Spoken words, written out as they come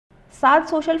सात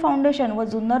social foundation व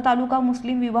जुन्नर तालुका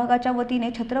मुस्लिम विभागाच्या वतीने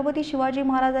छत्रपती शिवाजी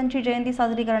महाराजांची जयंती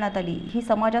साजरी करण्यात आली। ही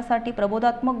समाजासाठी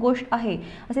प्रबोधात्मक गोष्ट आहे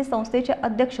असे संस्थेचे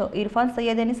अध्यक्ष इरफान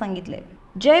सय्यद यांनी सांगितले।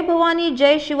 जय भवानी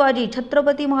जय शिवाजी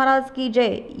छत्रपती महाराज की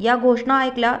जय या घोषणा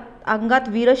ऐकल्या अंगात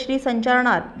वीरश्री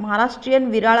संचारणार महाराष्ट्रीयन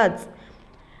विराळच।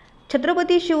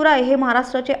 छत्रपती शिवराय हे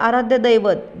महाराष्ट्राचे आराध्य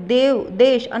दैवत, देव,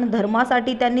 देश आणि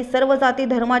धर्मासाठी त्यांनी सर्व जाती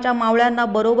धर्माच्या मावळ्यांना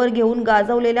बरोबर घेऊन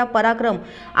गाजवलेला पराक्रम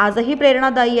आजही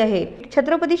प्रेरणादायी आहे।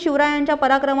 छत्रपती शिवरायांच्या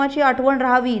पराक्रमाची आठवण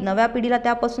राहावी, नव्या पिढीला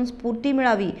त्यापासून स्फूर्ती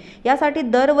मिळावी यासाठी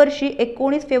दरवर्षी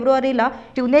 19 फेब्रुवारीला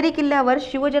शिवनेरी किल्ल्यावर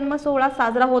शिवजन्म सोहळा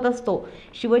साजरा होत असतो।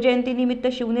 शिवजयंतीनिमित्त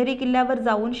शिवनेरी किल्ल्यावर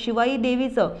जाऊन शिवाई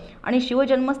देवीचं आणि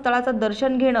शिवजन्मस्थळाचं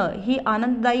दर्शन घेणं ही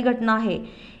आनंददायी घटना आहे।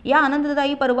 या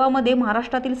आनंददायी पर्वामध्ये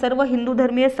महाराष्ट्रातील सर्व हिंदू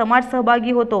धर्मीय समाज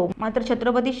सहभागी होतो। मात्र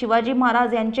छत्रपती शिवाजी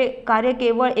महाराज यांचे कार्य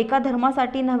केवळ एका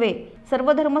धर्मासाठी नव्हे,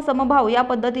 सर्व धर्म समभाव या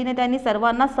पद्धतीने त्यांनी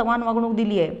सर्वांना समान वागणूक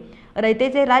दिली आहे।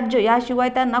 रयतेचे राज्य याशिवाय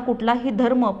त्यांना कुठलाही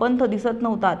धर्म पंथ दिसत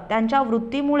नव्हता। त्यांच्या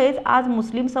वृत्तीमुळेच आज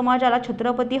मुस्लिम समाजाला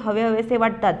छत्रपती हवेहवेसे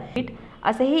वाटतात,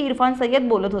 असेही इरफान सय्यद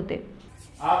बोलत होते।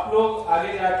 आप लोग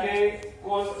आगे जाके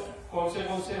कौन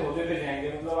से होते पे जाएंगे,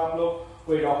 मतलब आप लोग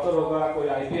कोई डॉक्टर होगा, कोई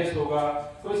आईपीएस होगा,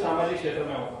 कोई सामाजिक क्षेत्र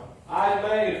में होगा। आज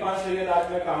मैं इरफान सय्यद,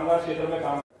 आज मैं कामगार क्षेत्र में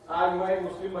काम, आज मैं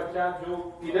मुस्लिम बच्चा जो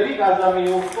इधर ही गाजा में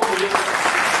हूँ, उसको मुझे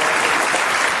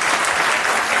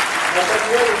मतलब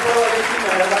ये ऊपर वाले की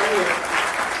मेहरबानी है,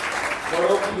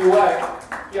 बड़ों की दुआ है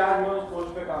कि आज मैं उस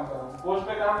पोस्ट पे काम कर रहा हूँ। पोस्ट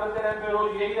पे काम करते रहते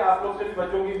रोज यही, आप लोग से भी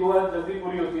बच्चों की दुआ जल्दी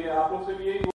पूरी होती है, आप लोग से भी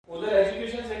यही। उधर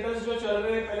एजुकेशन सेंटर्स जो चल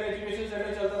रहे हैं, पहले एजुकेशन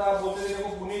सेंटर चलता था, आप बोलते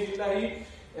थे पुणे जिल्हा ही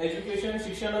एजुकेशन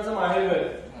शिक्षणाचं माहेरघर आहे,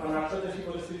 पण आता तशी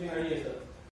परिस्थिती नाही आहे सर।